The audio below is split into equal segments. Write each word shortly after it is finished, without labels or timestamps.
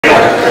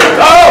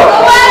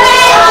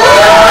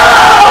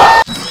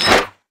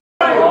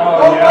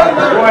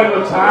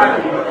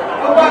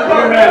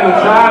in the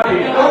choppy.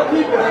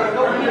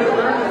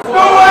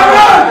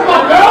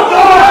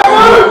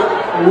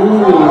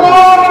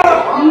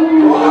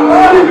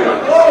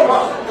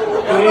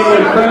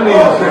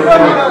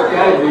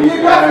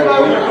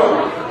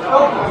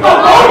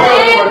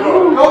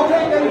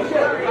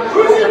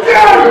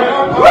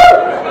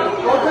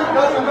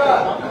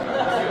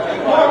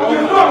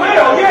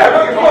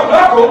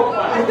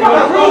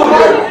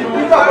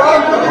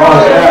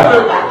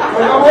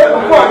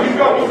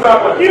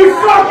 You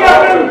suck,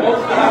 Evan!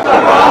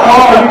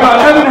 Oh, you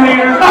got Evan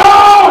haters.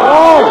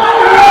 Oh!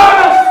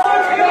 Yes!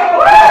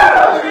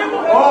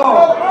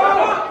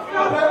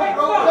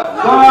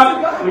 Stop!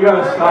 We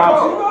gotta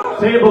stop.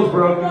 Table's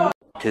broken.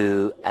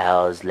 2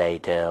 hours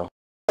later.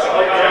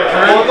 Turn.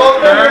 Let's go,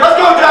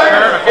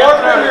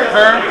 Jaggers!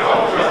 Turn.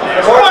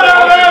 Come on,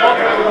 Evan!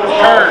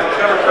 Turn.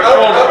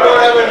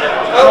 Outboard, Evan.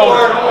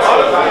 Outboard.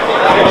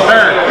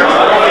 Turn.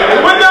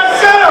 Win that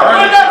center!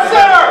 Win that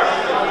center!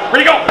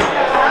 Where'd you go?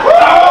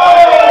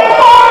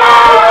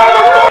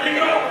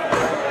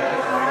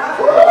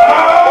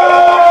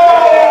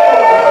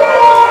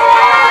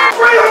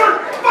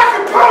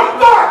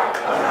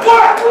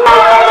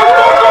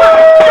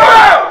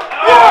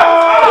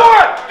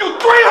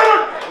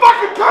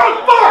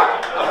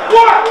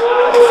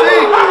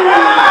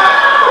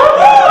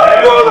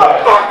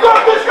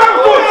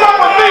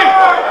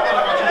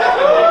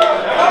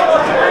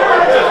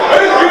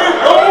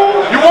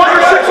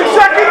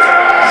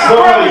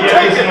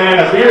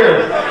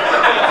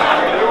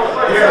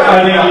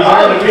 I think he's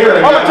on the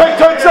beer. I'm gonna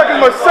take 10 seconds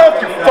myself,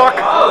 you fuck!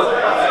 You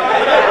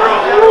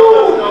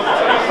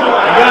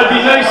gotta be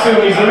nice to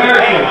him, he's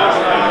American.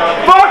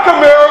 Fuck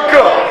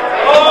America!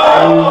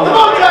 Come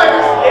on,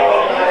 Jaggers!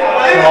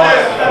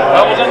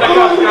 Elbows in the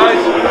cuffs, guys.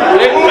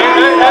 Hey.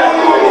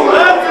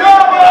 Let's go!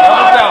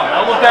 Elbows down,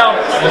 elbows down.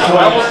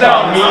 Elbows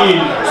down.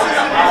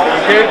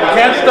 Okay, we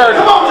can't start.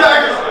 Come on,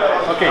 Jaggers!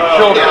 Okay,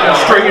 shoulder. Now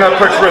straighten that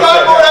prick's wrist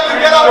there.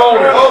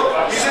 Shoulder.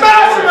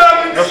 Smash him,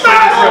 Evan!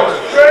 Smash him!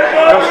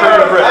 Now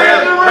straighten your wrist.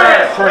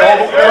 Turn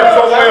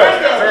all the way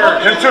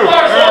up. In two.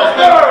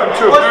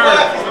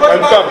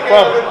 And thumb.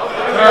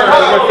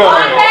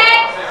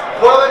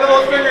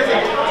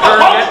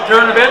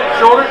 Turn a bit.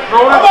 Shoulder.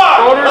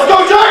 Let's go,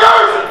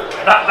 Jaggers!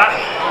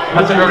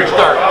 That's a early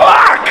start.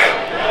 Fuck!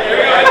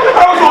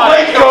 That was a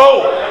late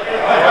go!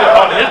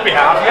 On his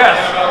behalf,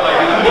 yes.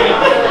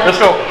 Let's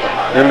go.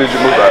 When did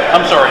you move that?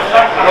 I'm sorry.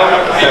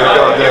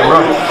 Goddamn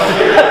right.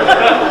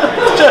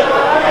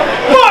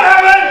 Come on,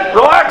 Evan!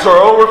 Relax,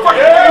 Earl. We're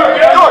fucking.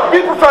 Look,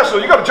 be professional.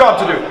 You got a job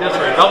to do. That's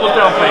right. Elbows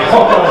down, please.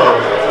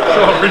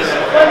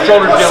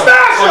 Shoulders down.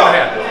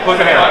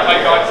 Close your hand.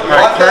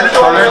 Alright, turn it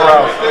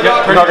around.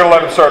 Yep, you're not going to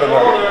let him start in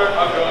there.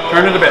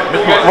 Turn it a bit.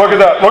 Look at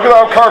that. Look at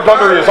how carved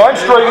under he is. I'm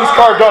straight, he's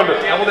carved under.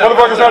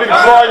 Motherfucker's not even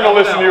trying to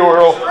listen to you,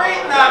 Earl.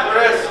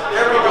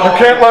 You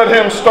can't let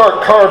him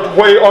start carved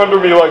way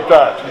under me like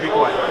that. Be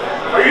quiet.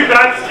 Are you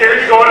that scared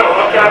to go in a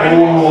hook, Evan?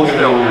 Ooh,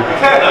 still.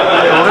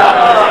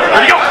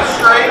 Ready, go!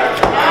 Straight.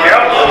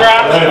 Yep.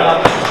 Grab.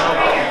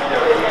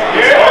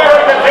 Yeah,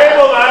 break the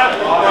table, man.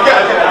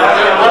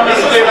 On this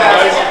table,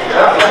 guys.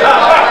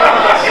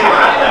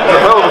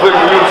 The hell of a thing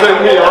for you to say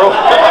to me, Earl.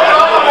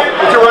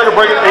 Would you ready to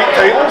break 8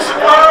 tables?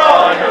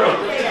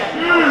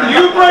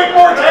 You break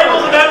more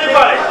tables than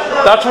anybody.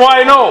 That's why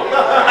I know.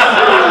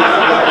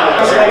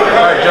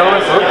 Alright,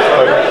 gentlemen.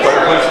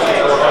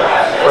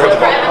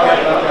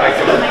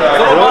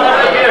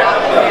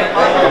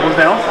 Elbows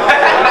down.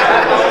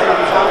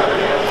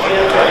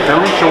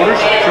 Gentlemen, shoulders.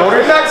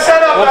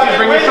 Wolfie,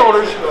 bring your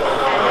shoulders.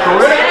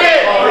 Shoulders.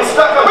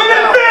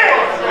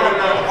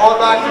 All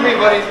back to me,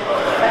 buddy.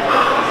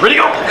 Ready,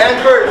 go!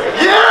 And first.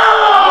 Yeah!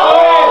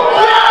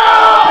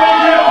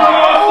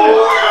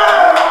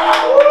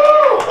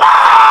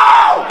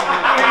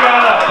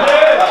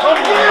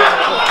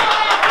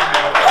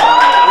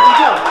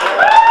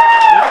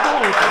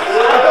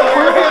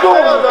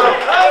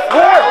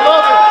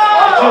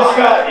 Just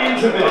got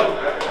intimate.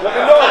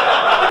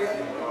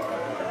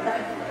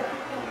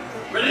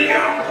 Ready, go!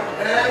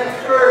 And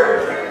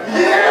first.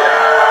 Yeah!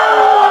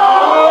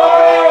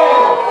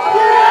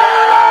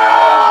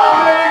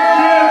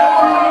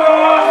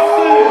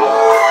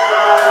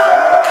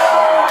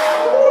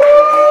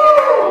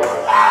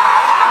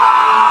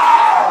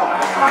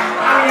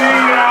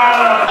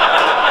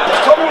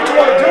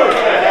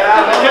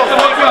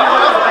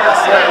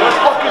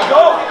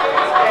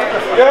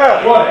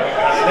 Yeah. What?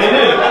 They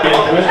did.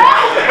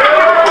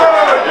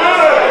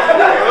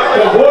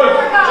 Good boy.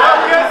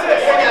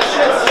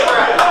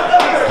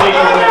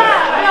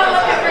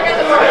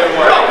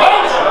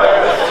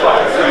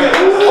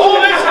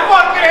 Hold his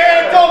fucking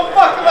hand, don't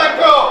fucking let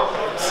go!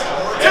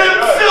 Tim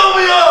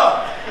Sylvia!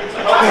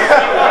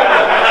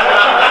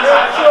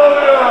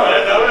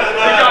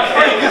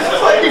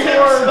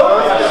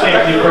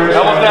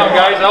 Elbows down,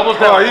 guys. Elbows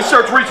down. Oh, he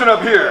starts reaching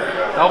up here.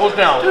 Elbows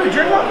down. Dude,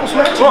 you're not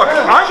supposed to. Look,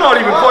 I'm not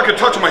even fucking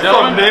touching my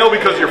thumbnail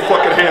because your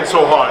fucking hand's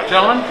so high.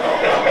 Gentlemen,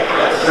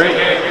 straight.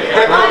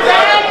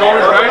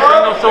 Shoulders, right?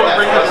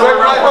 Bring the shoulder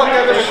around for me.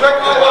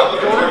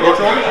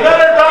 Let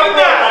her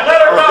down.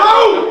 Let her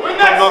down.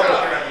 knuckle.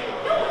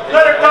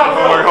 Let her come.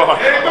 Oh my God.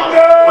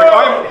 Like,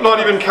 I'm not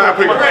even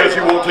capping because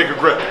he won't take a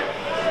grip.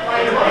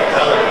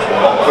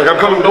 Like, I'm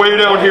coming way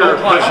down here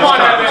because he's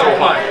capping so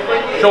high.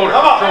 Shoulder,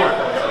 shoulder.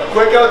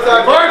 Quick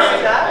outside. First.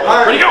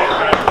 Ready, go.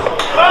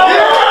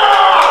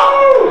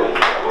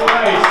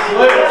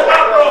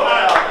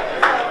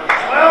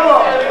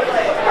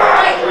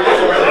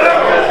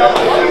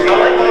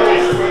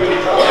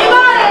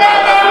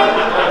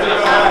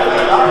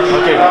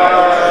 Okay.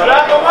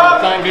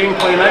 Time being,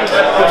 play nice.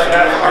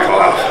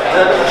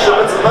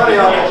 Showing some money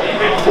on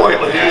it.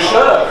 Politely.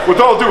 With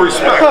all due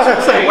respect.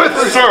 With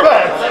respect.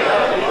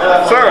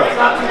 Sir,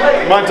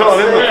 mind telling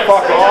him to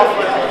fuck off?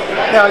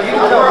 Now you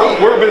can tell me.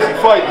 We're busy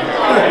fighting.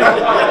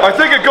 I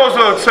think it goes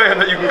without saying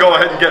that you can go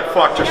ahead and get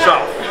fucked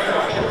yourself.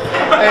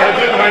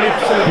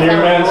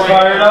 Beerman's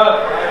fired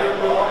up.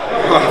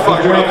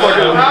 Fucking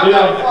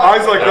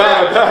eyes like that,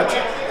 I bet.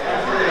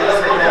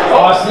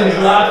 Austin's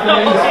laughing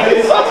in his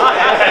face.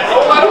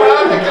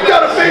 You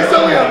got a face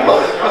only a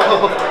month.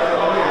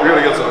 We gotta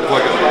get some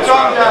fucking.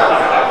 Calm down.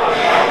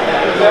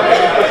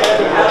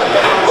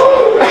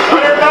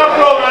 Let her come,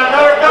 bro, man.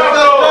 Let her come,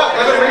 bro.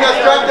 Bring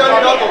that strap down your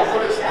knuckles.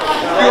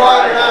 Too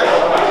high in your neck.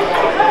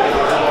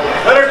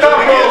 Let her come,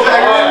 bro.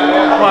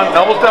 Come on,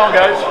 elbows down,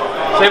 guys.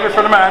 Save it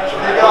for the match.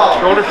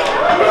 Shoulders.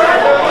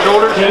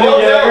 Shoulders. Kenny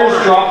Jaggers,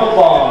 drop a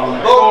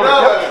bomb. Oh,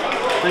 no.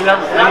 Bring your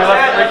left,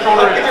 right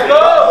shoulder in.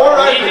 More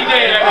right.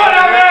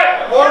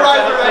 More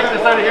right. Take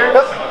this out of here.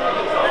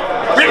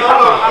 You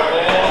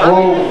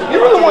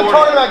were the one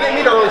talking about getting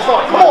me to early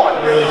start. Come on.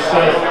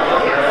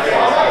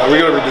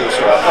 We gotta redo this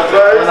stuff.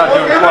 We're not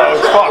doing it. Well,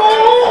 it's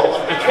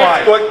fucked. It's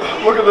fine. Like,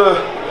 look at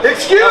the.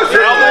 Excuses.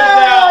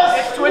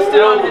 It's twisted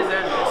on his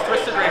end. It's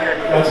twisted right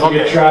here. That's some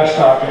good trash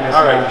talk in this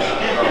All right. match.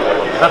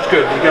 That's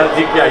good. You got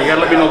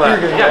to let me know that.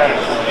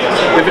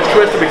 Yeah. If it's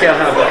twisted, we can't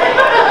have that.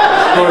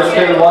 Score is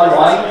 1-1.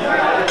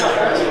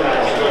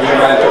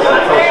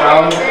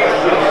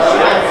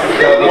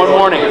 One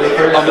warning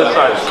on this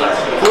side.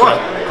 What?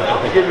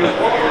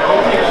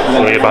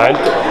 Are you behind?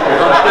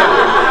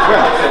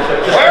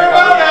 Wear him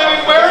out,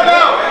 Evan. Wear him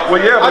out. Well,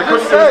 yeah, but it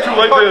was too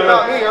late to.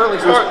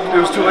 It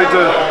was too late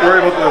to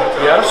worry about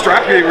the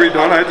strap getting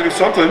redone. I had to do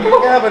something.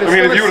 Yeah, but it's I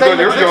mean, if you would have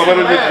done your job, I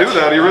didn't need to do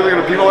that. Are you really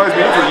going to penalize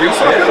me for you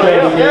something?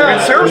 I mean,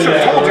 Sarah should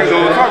have told you,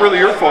 though, it's not really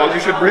your fault. You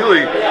should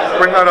really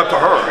bring that up to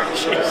her.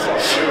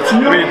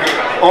 I mean,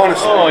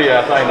 honestly. Oh,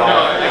 yes, I know.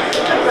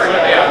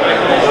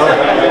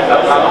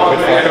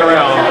 Quit fucking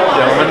around,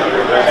 gentlemen.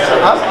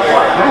 I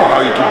don't know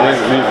how you keep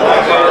blaming me.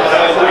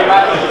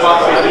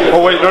 Oh,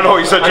 wait, no,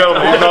 he said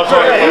gentlemen. He's not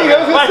talking about me.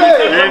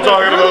 He ain't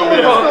talking about me.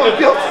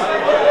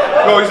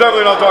 No, he's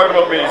definitely not talking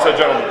about me. He said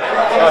gentlemen.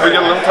 Can we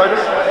get a little tighter?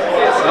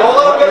 Roll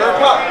up, get her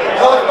cup.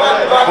 Pull it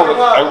back, Pull it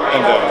out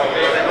and down.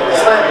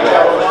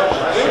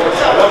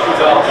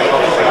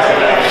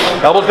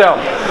 Elbows down.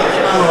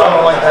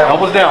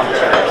 Elbows down.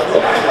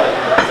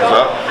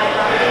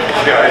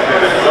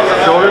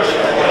 Shoulders.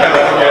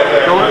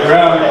 Shoulders.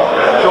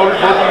 Shoulders.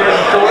 Both of you guys.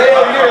 Shoulders. Way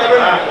over here,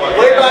 Evan.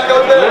 Way back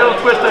out there. Little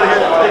twist out of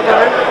here. Take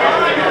that in.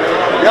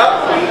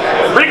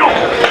 Yep. Ready, go.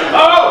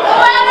 Oh!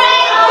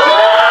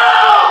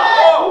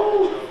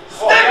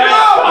 Stick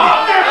up!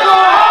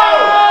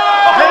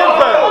 Hand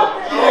pedal.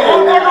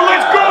 Motherfucker,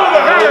 let's go with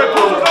the hand.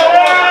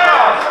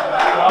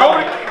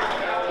 Nobody.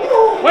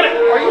 Win it.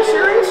 Are you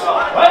serious?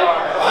 What?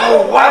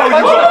 Oh, wow,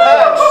 you got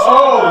that.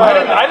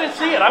 I didn't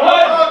see it. I'm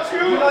not.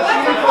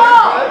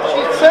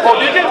 Oh,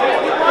 did you?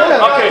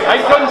 Okay, I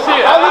couldn't see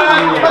it.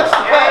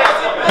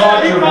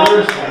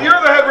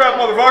 You're the head rep,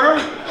 motherfucker.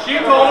 She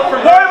called it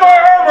from. Why am I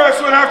arm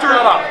wrestling after?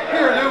 Shut up.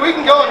 Here, dude, we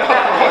can go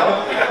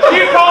now.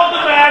 She called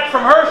the match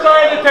from her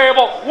side of the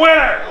table.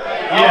 Winner.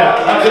 Yeah,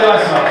 that's what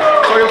I saw.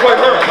 So I'm gonna play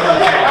her.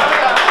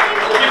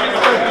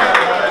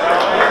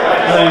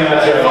 I think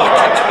that's it.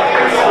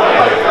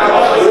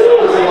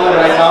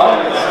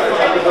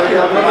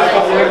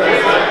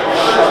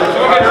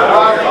 Right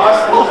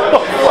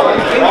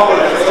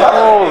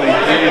Holy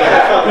Jesus.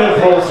 Good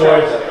pull,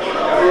 Sword.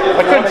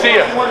 I couldn't see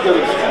you.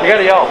 You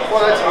gotta yell.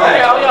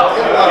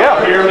 Yeah.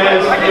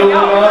 Beerman's doing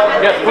up.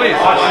 Yes, please.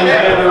 Austin's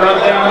getting the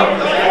rundown.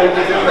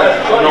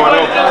 No, I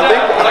know.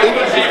 I think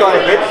she's got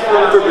a hit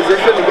for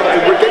position to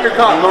get your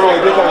cup. No,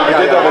 I did that.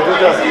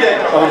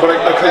 But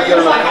I couldn't get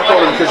enough cup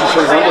on him because he's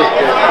so younger.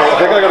 I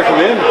think I gotta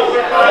come in.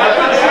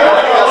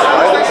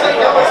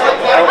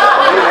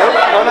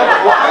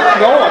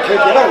 No, I can't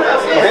get out.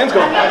 My hand's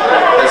gone.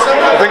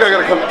 I think I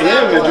gotta come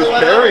in and just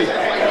bury.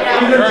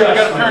 Either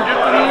just.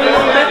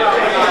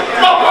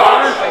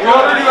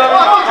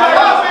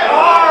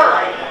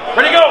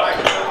 Ready, go.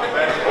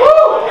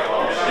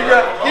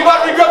 You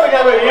got me gripping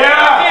that way.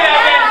 Yeah.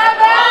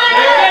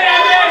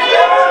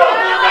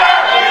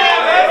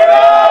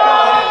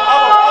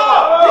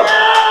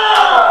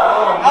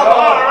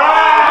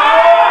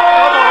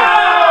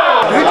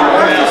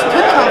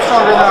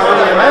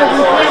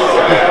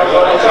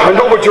 I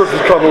know what yours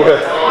is coming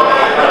with.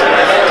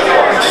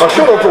 I'll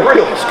show them for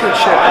real. It's good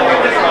shit.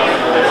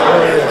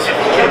 Oh, it is.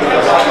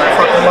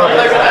 Fucking love it.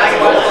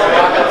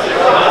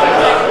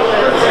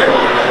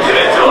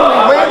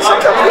 Man,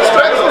 sometimes these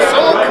strikes are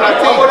so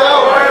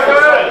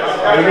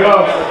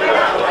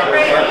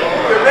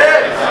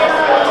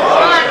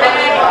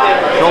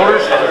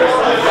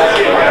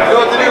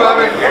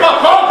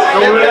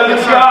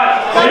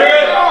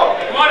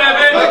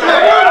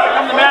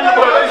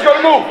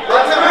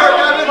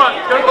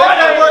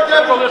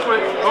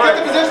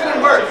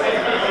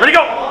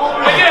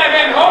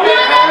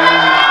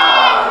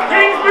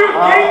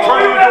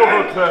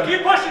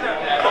Keep pushing it.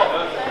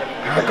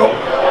 Go.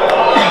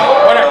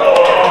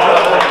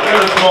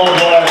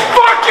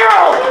 Fuck you!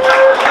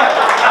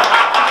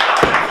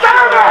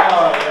 Damn it!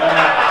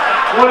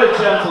 What a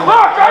gentleman.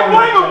 Look, I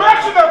blame him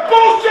matching that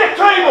bullshit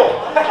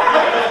table!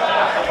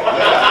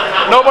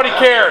 Nobody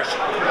cares.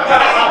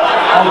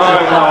 I'm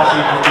so classy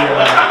for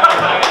Beerman.